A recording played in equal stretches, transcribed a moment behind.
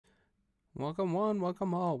Welcome one,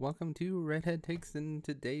 welcome all, welcome to Redhead Takes, and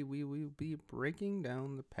today we will be breaking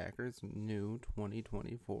down the Packers' new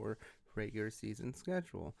 2024 regular season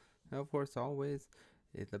schedule. Now, of course, always,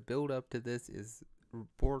 the build up to this is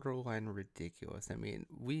borderline ridiculous. I mean,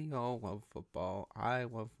 we all love football, I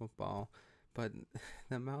love football, but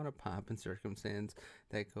the amount of pomp and circumstance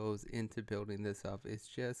that goes into building this up is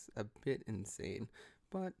just a bit insane.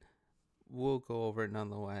 But we'll go over it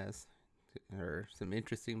nonetheless. There are some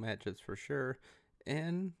interesting matchups for sure.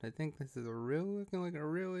 And I think this is looking like a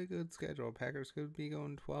really good schedule. Packers could be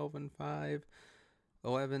going 12-5,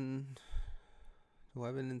 11,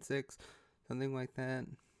 11-6, something like that.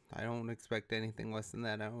 I don't expect anything less than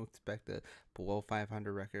that. I don't expect a below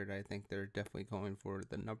 500 record. I think they're definitely going for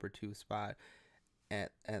the number 2 spot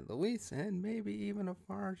at the least, and maybe even a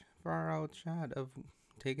far out shot of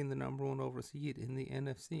taking the number 1 overseed in the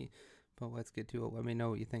NFC. But let's get to it. Let me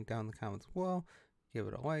know what you think down in the comments below. Give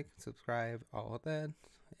it a like, subscribe, all of that,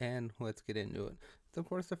 and let's get into it. It's of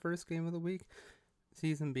course the first game of the week,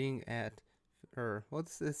 season being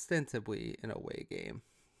it's ostensibly an away game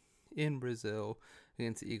in Brazil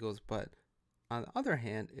against the Eagles, but on the other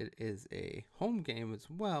hand, it is a home game as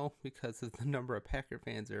well because of the number of Packer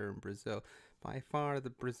fans that are in Brazil. By far,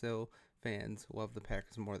 the Brazil fans love the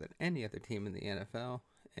Packers more than any other team in the NFL,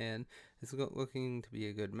 and it's looking to be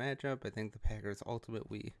a good matchup. I think the Packers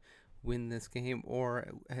ultimately win this game, or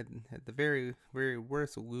at the very, very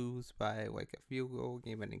worst, lose by like a field goal,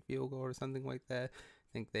 game-ending field goal, or something like that. I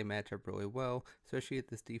think they match up really well, especially if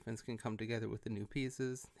this defense can come together with the new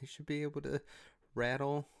pieces. They should be able to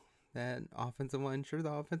rattle that offensive line. Sure,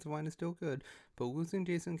 the offensive line is still good, but losing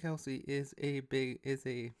Jason Kelce is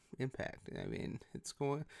a impact. I mean,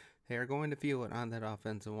 they are going to feel it on that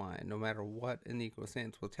offensive line. No matter what an Eagles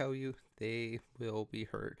fans will tell you, they will be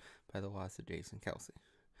hurt by the loss of Jason Kelce.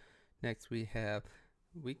 Next, we have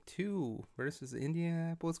Week 2 versus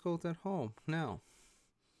Indianapolis Colts at home. Now,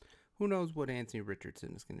 who knows what Anthony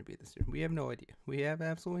Richardson is going to be this year? We have no idea. We have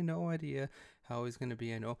absolutely no idea how he's going to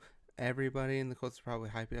be. I know everybody in the Colts is probably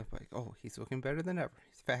hyping up like, oh, he's looking better than ever.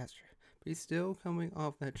 He's faster. But he's still coming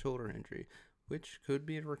off that shoulder injury, which could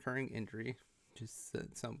be a recurring injury. Just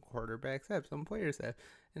some quarterbacks have, some players have.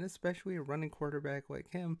 And especially a running quarterback like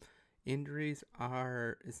him, it's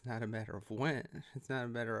not a matter of when. It's not a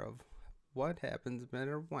matter of what happens, it's a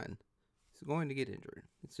matter of when. He's going to get injured.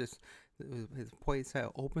 It's just his play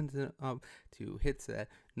style opens it up to hits that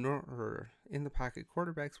in the pocket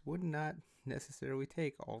quarterbacks would not necessarily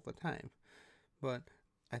take all the time. But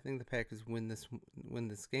I think the Packers win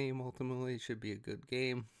this game. Ultimately, it should be a good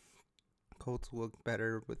game. Colts look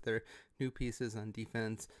better with their new pieces on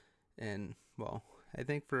defense, and well, I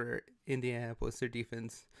think for Indianapolis, their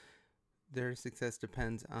defense, their success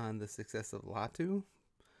depends on the success of Latu,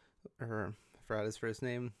 or I forgot his first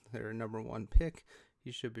name, their number 1 pick.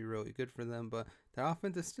 He should be really good for them, but the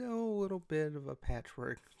offense is still a little bit of a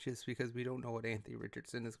patchwork just because we don't know what Anthony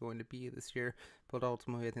Richardson is going to be this year. But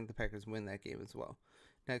ultimately, I think the Packers win that game as well.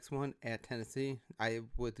 Next one at Tennessee. I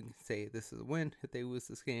would say this is a win. If they lose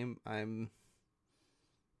this game, I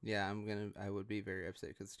would be very upset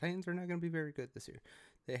because the Titans are not going to be very good this year.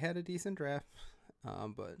 They had a decent draft,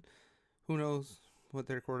 but who knows what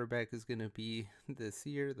their quarterback is going to be this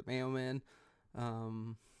year, the mailman.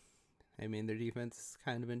 I mean, their defense is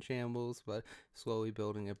kind of in shambles, but slowly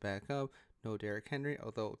building it back up. No Derrick Henry,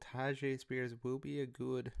 although Tajay Spears will be a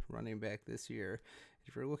good running back this year.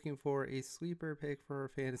 If you're looking for a sleeper pick for a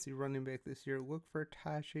fantasy running back this year, look for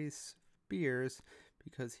Tajay Spears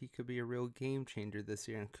because he could be a real game changer this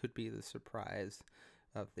year and could be the surprise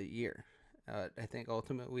of the year. I think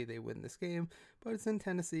ultimately they win this game, but it's in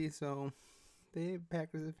Tennessee, so the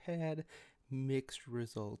Packers have had mixed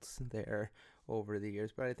results there over the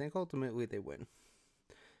years, but I think ultimately they win.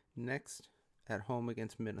 Next, at home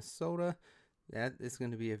against Minnesota, that is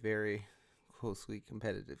going to be a very closely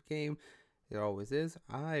competitive game. It always is.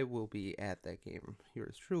 I will be at that game.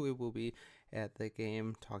 Yours truly will be at that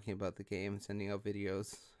game, talking about the game, sending out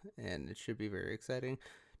videos, and it should be very exciting.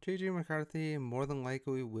 JJ McCarthy more than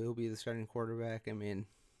likely will be the starting quarterback. I mean,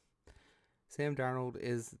 Sam Darnold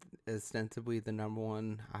is ostensibly the number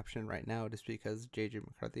 1 option right now just because JJ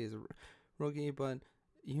McCarthy is a rookie, but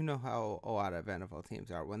you know how a lot of NFL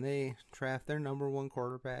teams are. When they draft their number 1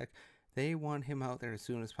 quarterback, they want him out there as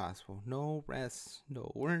soon as possible. No rest,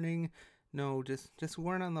 no learning, no, just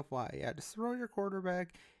learn on the fly. Yeah, just throw your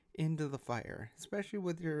quarterback into the fire, especially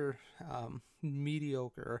with your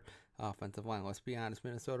mediocre offensive line. Let's be honest,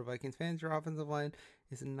 Minnesota Vikings fans, your offensive line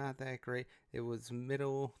is not that great. It was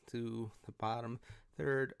middle to the bottom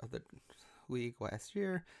third of the league last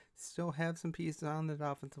year. Still have some pieces on the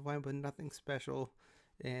offensive line, but nothing special.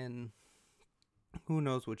 And who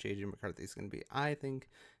knows what JJ McCarthy is going to be. I think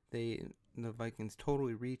the Vikings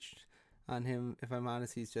totally reached on him. If I'm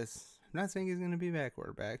honest, I'm not saying he's going to be a bad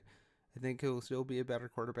quarterback. I think he'll still be a better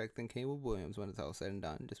quarterback than Caleb Williams when it's all said and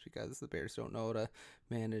done, just because the Bears don't know how to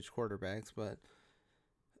manage quarterbacks. But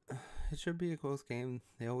it should be a close game.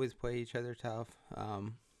 They always play each other tough. I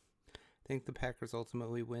think the Packers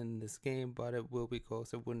ultimately win this game, but it will be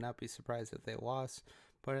close. I would not be surprised if they lost.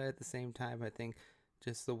 But at the same time, I think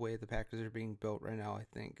just the way the Packers are being built right now, I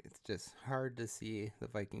think it's just hard to see the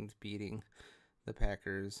Vikings beating the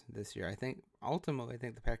Packers this year. I think ultimately,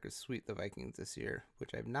 the Packers sweep the Vikings this year,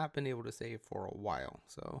 which I've not been able to say for a while.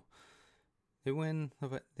 So they win.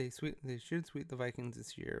 They should sweep the Vikings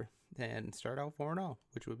this year and start out 4-0,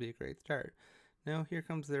 which would be a great start. Now here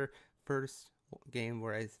comes their first game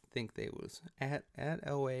where I think they was at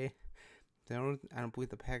LA. I don't believe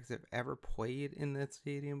the Packers have ever played in that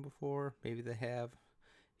stadium before. Maybe they have.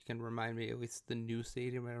 You can remind me, at least the new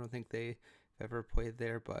stadium. I don't think they've ever played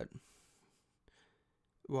there, but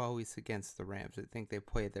at least against the Rams. I think they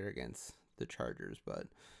played there against the Chargers, but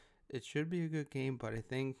it should be a good game. But I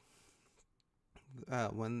think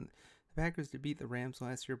when the Packers did beat the Rams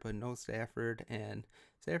last year, but no Stafford, and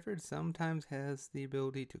Stafford sometimes has the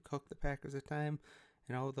ability to cook the Packers at time.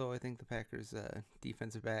 And although I think the Packers'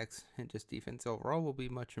 defensive backs and just defense overall will be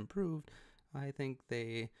much improved, I think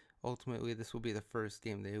ultimately this will be the first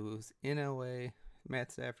game they lose in LA.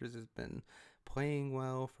 Matt Stafford has been playing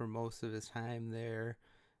well for most of his time there.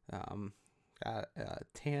 Got a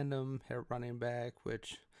tandem at running back,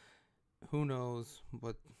 which who knows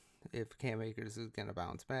if Cam Akers is going to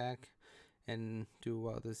bounce back and do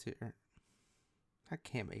well this year. Not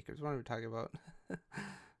Cam Akers, what are we talking about?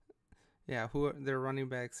 Yeah, their running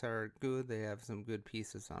backs are good. They have some good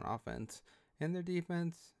pieces on offense. And their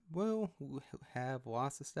defense will have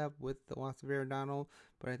lost a step with the loss of Aaron Donald,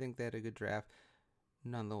 but I think they had a good draft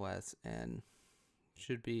nonetheless, and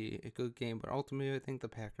should be a good game. But ultimately, I think the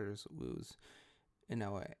Packers lose in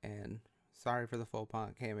LA. And sorry for the faux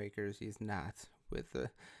pas, Cam Akers. He's not with the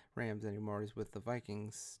Rams anymore. He's with the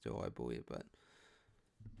Vikings still, I believe. But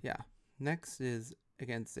yeah, next is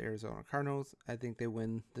against the Arizona Cardinals. I think they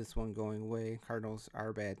win this one going away. Cardinals are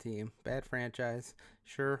a bad team, bad franchise.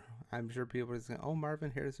 Sure, I'm sure people are saying, "Oh, Marvin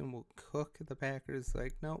Harrison will cook the Packers."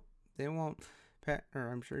 Like, nope, they won't.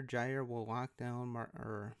 I'm sure Jair will lock down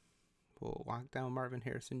Marvin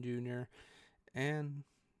Harrison Jr. and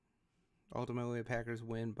ultimately the Packers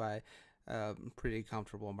win by a pretty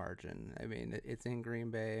comfortable margin. I mean, it's in Green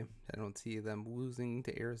Bay. I don't see them losing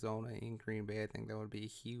to Arizona in Green Bay. I think that would be a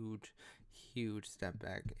huge step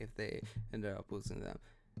back if they ended up losing them.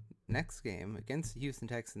 Next game against the Houston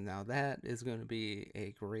Texans. Now that is going to be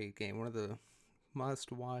a great game. One of the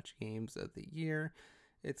must-watch games of the year.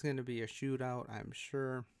 It's going to be a shootout, I'm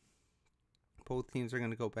sure. Both teams are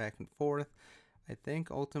going to go back and forth. I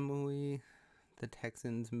think ultimately the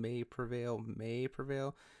Texans may prevail,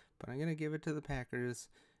 but I'm going to give it to the Packers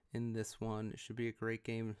in this one. It should be a great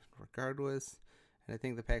game regardless. And I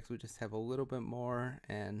think the Packers would just have a little bit more,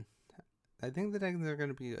 and I think the Texans are going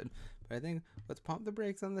to be good. But I think let's pump the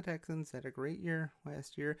brakes on the Texans. They had a great year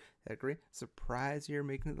last year. They had a great surprise year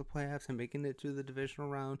making it to the playoffs and making it to the divisional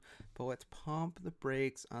round. But let's pump the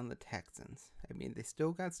brakes on the Texans. I mean, they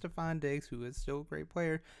still got Stephon Diggs, who is still a great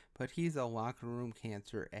player, but he's a locker room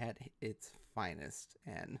cancer at its finest.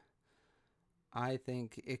 And I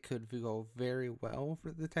think it could go very well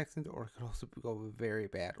for the Texans, or it could also go very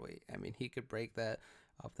badly. I mean, he could break that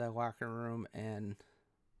locker room, and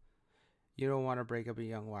you don't want to break up a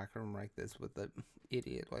young locker room like this with an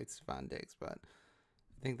idiot like Stephon Diggs, but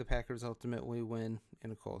I think the Packers ultimately win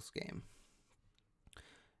in a close game.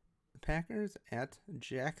 The Packers at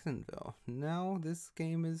Jacksonville. Now, this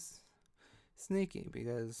game is sneaky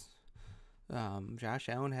because Josh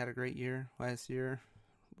Allen had a great year last year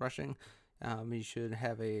rushing. He should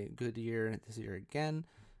have a good year this year again.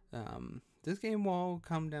 This game will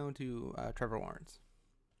come down to Trevor Lawrence.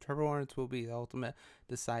 Trevor Lawrence will be the ultimate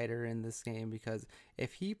decider in this game because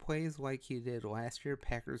if he plays like he did last year,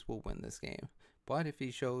 Packers will win this game. But if he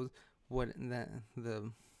shows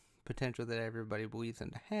the potential that everybody believes him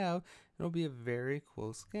to have, it'll be a very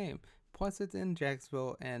close game. Plus, it's in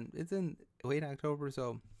Jacksonville and it's in late October,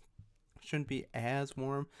 so it shouldn't be as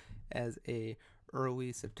warm as a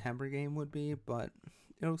early September game would be, but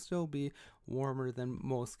it'll still be warmer than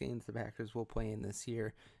most games the Packers will play in this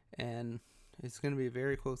year. And it's going to be a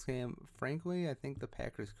very close game. Frankly, I think the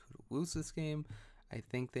Packers could lose this game. I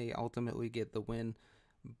think they ultimately get the win.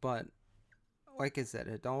 But like I said,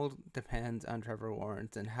 it all depends on Trevor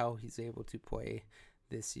Lawrence and how he's able to play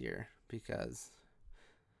this year. Because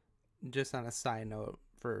just on a side note,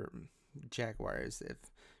 for Jaguars. If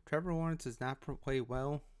Trevor Lawrence does not play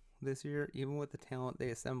well this year, even with the talent they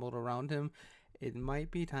assembled around him, it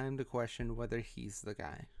might be time to question whether he's the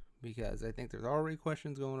guy. Because I think there's already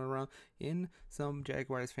questions going around in some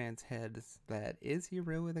Jaguars fans' heads that is he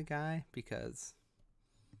really the guy? Because,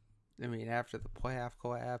 I mean, after the playoff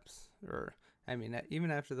collapse, or, I mean,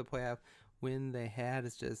 even after the playoff win they had,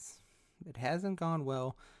 it's just, it hasn't gone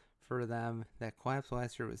well for them. That collapse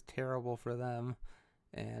last year was terrible for them,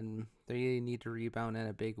 and they need to rebound in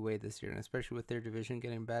a big way this year, and especially with their division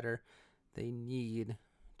getting better, they need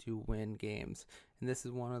to win games, and this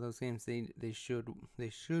is one of those games they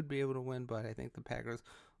should be able to win, but I think the Packers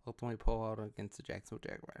ultimately pull out against the Jacksonville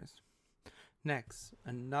Jaguars. Next,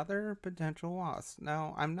 another potential loss.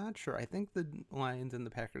 Now, I'm not sure. I think the Lions and the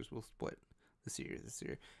Packers will split the series this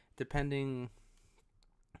year, depending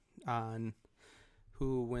on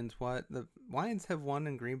who wins what. The Lions have won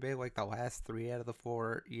in Green Bay like the last 3 out of the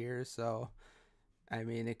 4 years, so I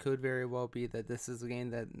mean, it could very well be that this is a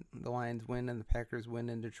game that the Lions win and the Packers win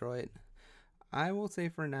in Detroit. I will say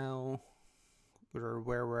for now, or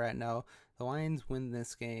where we're at now, the Lions win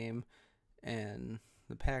this game, and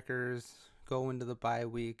the Packers go into the bye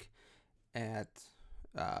week at,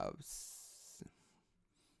 let's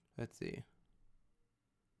see,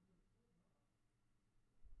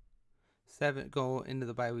 go into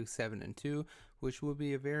the bye week 7-2, which would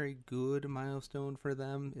be a very good milestone for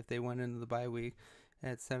them if they went into the bye week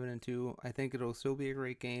at 7-2. I think it'll still be a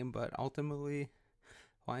great game, but ultimately,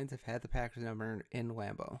 Lions have had the Packers number in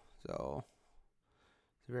Lambeau, so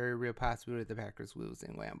it's a very real possibility the Packers lose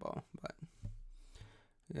in Lambeau. But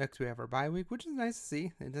next we have our bye week, which is nice to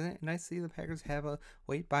see. It's nice to see the Packers have a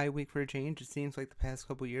late bye week for a change. It seems like the past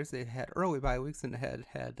couple of years they've had early bye weeks and had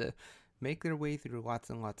to make their way through lots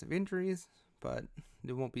and lots of injuries, but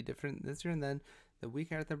it won't be different this year. And then the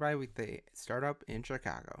week after the bye week, they start up in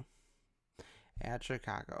Chicago. At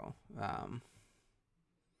Chicago.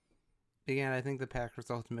 Again, I think the Packers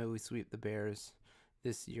ultimately sweep the Bears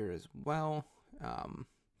this year as well.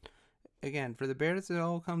 Again, for the Bears, it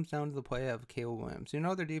all comes down to the play of Caleb Williams. You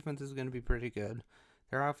know their defense is going to be pretty good.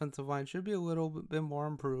 Their offensive line should be a little bit more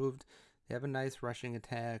improved. They have a nice rushing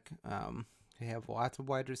attack. They have lots of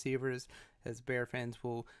wide receivers, as Bear fans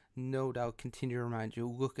will no doubt continue to remind you.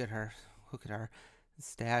 Look at our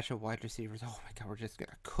stash of wide receivers. Oh my God, we're just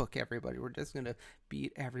gonna cook everybody. We're just gonna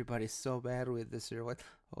beat everybody so badly this year.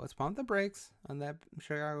 Let's pump the brakes on that,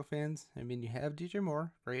 Chicago fans. I mean, you have DJ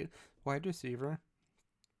Moore, great wide receiver.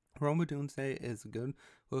 Rome Odunze is a good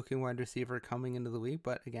looking wide receiver coming into the league,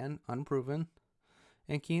 but again, unproven.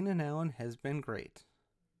 And Keenan Allen has been great.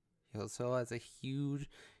 He also has a huge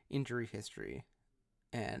injury history,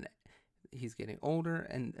 and he's getting older,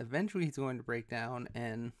 and eventually he's going to break down.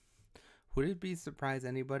 And would it be surprise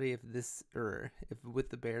anybody if with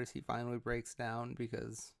the Bears he finally breaks down,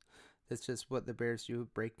 because that's just what the Bears do,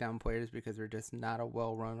 break down players because they're just not a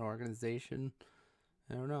well-run organization.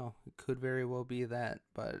 I don't know. It could very well be that,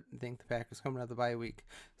 but I think the Packers coming out of the bye week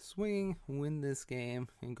swinging, win this game,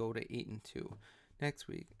 and go to 8-2. Next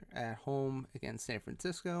week at home against San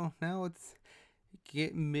Francisco. Now it's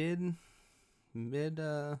mid-November,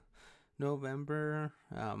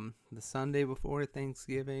 the Sunday before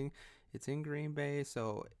Thanksgiving. It's in Green Bay,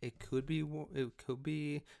 so it could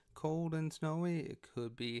be cold and snowy. It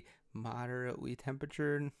could be moderately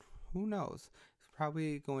temperatured. Who knows? It's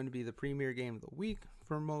probably going to be the premier game of the week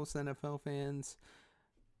for most NFL fans.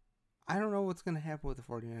 I don't know what's going to happen with the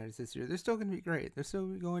 49ers this year. They're still going to be great. They're still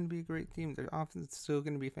going to be a great team. Their offense is still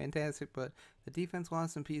going to be fantastic, but the defense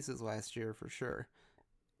lost some pieces last year for sure.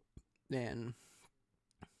 And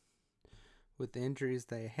with the injuries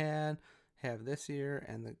they have this year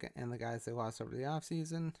and the guys they lost over the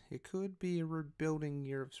offseason, it could be a rebuilding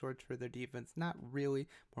year of sorts for their defense. Not really,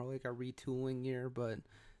 more like a retooling year, but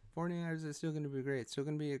 49ers is still going to be great. It's still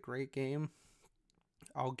going to be a great game.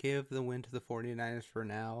 I'll give the win to the 49ers for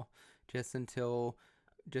now, just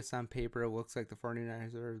on paper it looks like the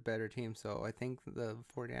 49ers are a better team, so I think the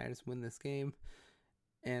 49ers win this game,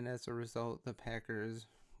 and as a result the Packers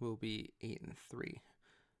will be 8-3,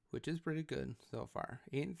 which is pretty good so far.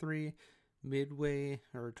 8-3 midway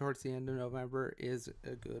or towards the end of November is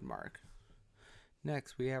a good mark.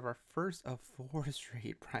 Next, we have our first of 4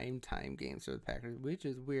 straight primetime games for the Packers, which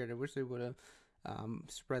is weird. I wish they would have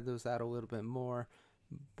spread those out a little bit more,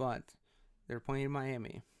 but they're playing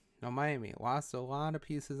Miami. Now, Miami lost a lot of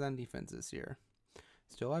pieces on defense this year.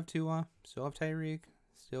 Still have Tua, still have Tyreek,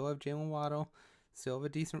 still have Jalen Waddle, still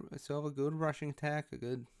have a good rushing attack,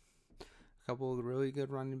 a couple of really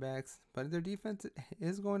good running backs, but their defense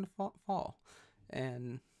is going to fall.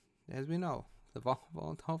 And as we know, the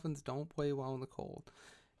Dolphins don't play well in the cold.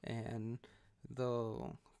 And the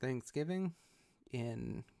Thanksgiving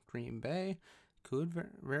in Green Bay could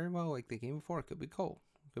very well, like the game before, could be cold.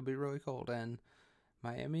 Could be really cold. And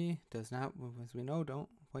Miami does not, as we know, don't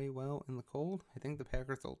play well in the cold. I think the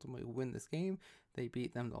Packers ultimately win this game. They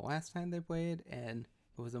beat them the last time they played, and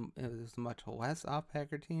it was a much less off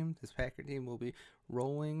Packer team. This Packer team will be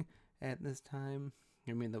rolling at this time.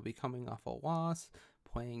 I mean, they'll be coming off a loss,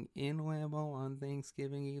 playing in Lambeau on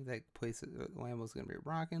Thanksgiving Eve. That place, Lambeau's going to be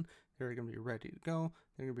rocking. They're going to be ready to go.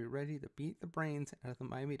 They're going to be ready to beat the brains out of the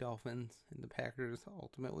Miami Dolphins, and the Packers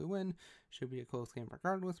ultimately win. Should be a close game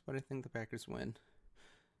regardless, but I think the Packers win,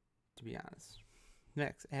 to be honest.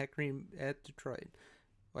 Next, at Detroit.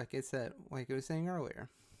 Like I said, like I was saying earlier,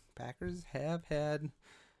 Packers have had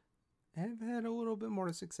a little bit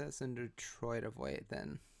more success in Detroit of late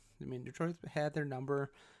than, I mean, Detroit's had their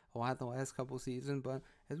number a lot the last couple seasons, but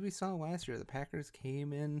as we saw last year, the Packers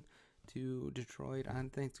came in to Detroit on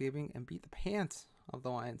Thanksgiving and beat the pants of the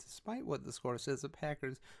Lions. Despite what the score says, the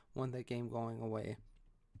Packers won that game going away.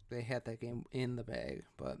 They had that game in the bag,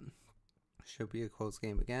 but should be a close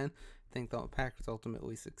game again. I think the Packers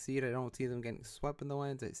ultimately succeed. I don't see them getting swept in the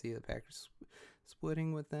Lions. I see the Packers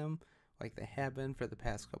splitting with them like they have been for the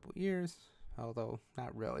past couple years. Although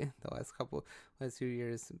not really. The last few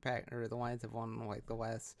years, the Lions have won like the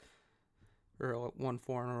last, or won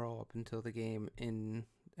 4 in a row up until the game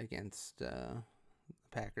against the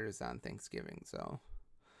Packers on Thanksgiving. So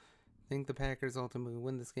I think the Packers ultimately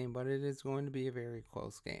win this game, but it is going to be a very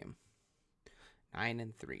close game.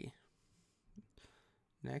 9-3.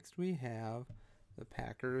 Next we have the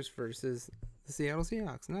Packers versus the Seattle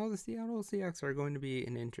Seahawks. Now the Seattle Seahawks are going to be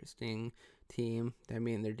an interesting team. I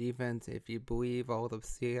mean, their defense, if you believe all the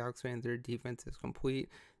Seahawks fans, their defense is complete.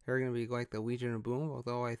 They're going to be like the Legion of Boom,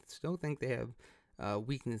 although I still think they have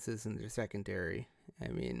weaknesses in their secondary. I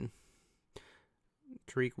mean,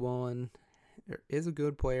 Tariq Woolen is a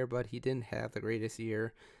good player, but he didn't have the greatest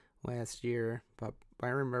year last year. But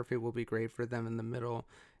Byron Murphy will be great for them in the middle.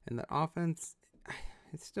 And the offense, I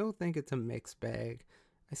still think it's a mixed bag.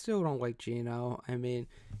 I still don't like Geno. I mean,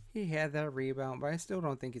 he had that rebound, but I still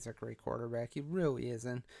don't think he's a great quarterback. He really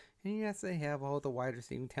isn't. And yes, they have all the wide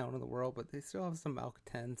receiving talent in the world, but they still have some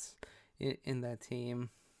malcontents in that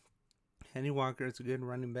team. Henry Walker is a good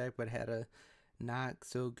running back, but had a not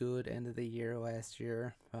so good end of the year last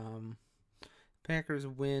year. Packers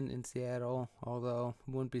win in Seattle, although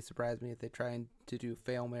it wouldn't be surprised me if they try to do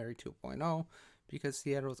Fail Mary 2.0, because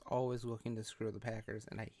Seattle's always looking to screw the Packers,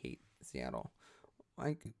 and I hate Seattle.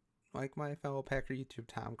 Like my fellow Packer YouTube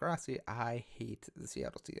Tom Grassi, I hate the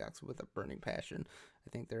Seattle Seahawks with a burning passion. I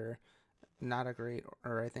think they're not a great,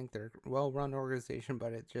 or I think they're a well-run organization,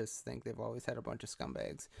 but I just think they've always had a bunch of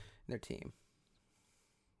scumbags in their team.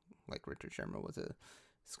 Like Richard Sherman was a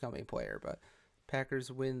scummy player, but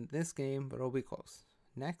Packers win this game, but it'll be close.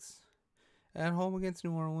 Next, at home against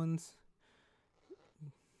New Orleans,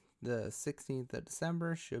 the 16th of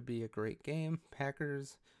December should be a great game.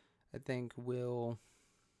 Packers, I think, will,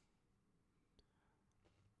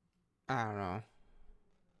 I don't know.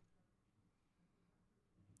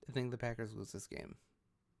 I think the Packers lose this game.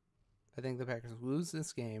 But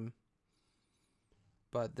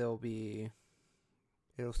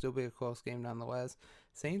it'll still be a close game nonetheless.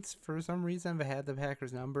 Saints, for some reason, have had the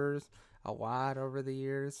Packers numbers a lot over the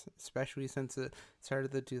years, especially since the start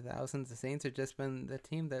of the 2000s. The Saints have just been the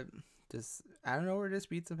team that just, I don't know, where just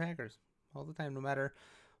beats the Packers all the time, no matter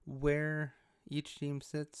where each team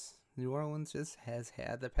sits. New Orleans just has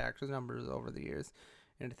had the Packers numbers over the years,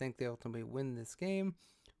 and I think they ultimately win this game,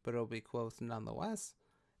 but it'll be close nonetheless.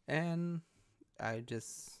 And I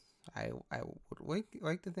would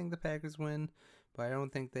like to think the Packers win, but I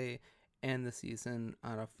don't think they end the season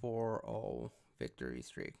on a 4-0 victory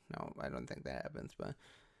streak. No, I don't think that happens. But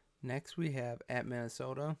next we have at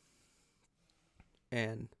Minnesota,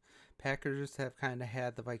 and Packers have kind of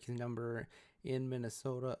had the Vikings number in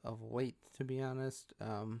Minnesota of late, to be honest.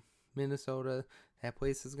 Minnesota, that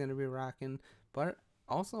place is going to be rocking, but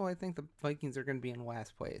also I think the Vikings are going to be in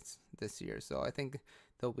last place this year, so I think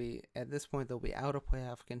at this point they'll be out of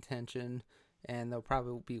playoff contention, and they'll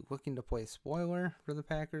probably be looking to play spoiler for the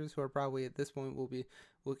Packers, who are probably at this point will be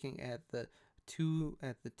looking at the 2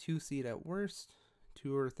 seed at worst,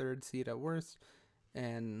 2 or 3rd seed at worst,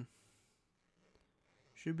 and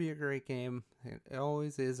should be a great game. It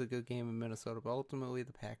always is a good game in Minnesota, but ultimately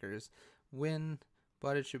the Packers win,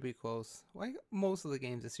 but it should be close. Like most of the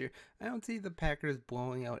games this year, I don't see the Packers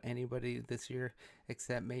blowing out anybody this year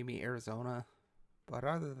except maybe Arizona. But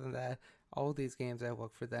other than that, all these games I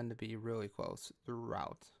look for them to be really close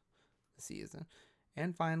throughout the season.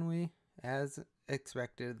 And finally, as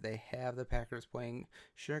expected, they have the Packers playing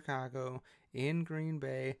Chicago in Green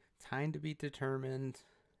Bay. Time to be determined.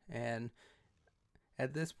 And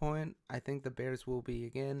at this point, I think the Bears will be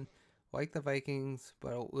again like the Vikings,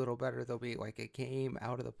 but a little better. They'll be like a game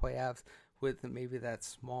out of the playoffs with maybe that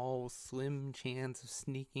small, slim chance of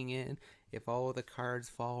sneaking in if all of the cards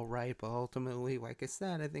fall right. But ultimately, like I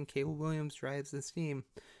said, I think Caleb Williams drives this team.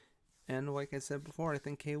 And like I said before, I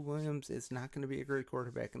think Caleb Williams is not going to be a great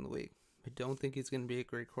quarterback in the league. I don't think he's going to be a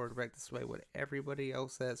great quarterback despite what everybody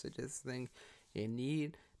else says. I just think you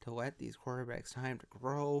need to let these quarterbacks time to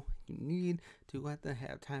grow. You need to let them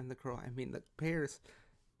have time to grow. I mean, the Bears,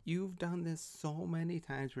 you've done this so many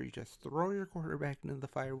times where you just throw your quarterback into the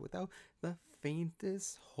fire without the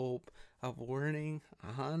faintest hope of learning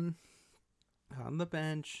on the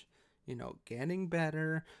bench, getting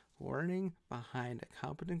better, learning behind a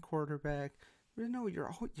competent quarterback. No, you're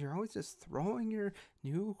always just throwing your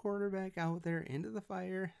new quarterback out there into the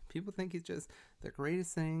fire. People think he's just the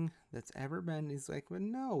greatest thing that's ever been. He's like, but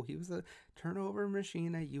no, he was a turnover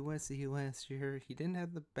machine at USC last year. He didn't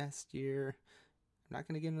have the best year. I'm not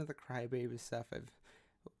gonna get into the crybaby stuff.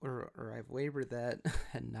 I've labored that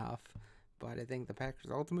enough. But I think the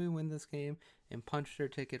Packers ultimately win this game and punch their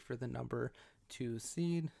ticket for the number 2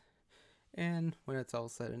 seed. And when it's all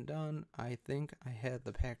said and done, I think I had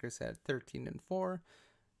the Packers at 13-4,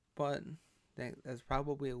 but that's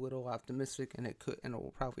probably a little optimistic, and it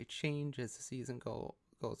will probably change as the season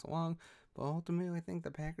goes along. But ultimately, I think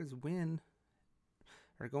the Packers are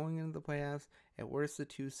going into the playoffs at worst the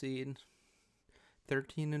 2 seed,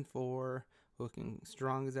 13-4, looking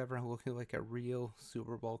strong as ever, looking like a real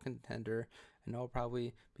Super Bowl contender. I know I'll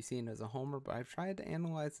probably be seen as a homer, but I've tried to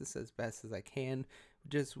analyze this as best as I can,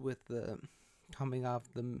 just with the coming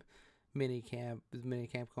off the mini camp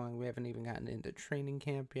going. We haven't even gotten into training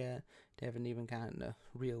camp yet. They haven't even gotten a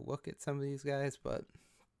real look at some of these guys, but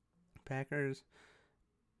Packers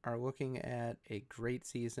are looking at a great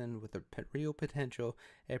season with a real potential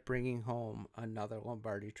at bringing home another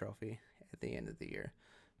Lombardi trophy at the end of the year.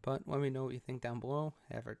 But let me know what you think down below.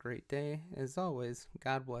 Have a great day. As always,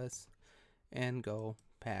 God bless, and go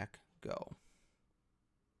Pack, go.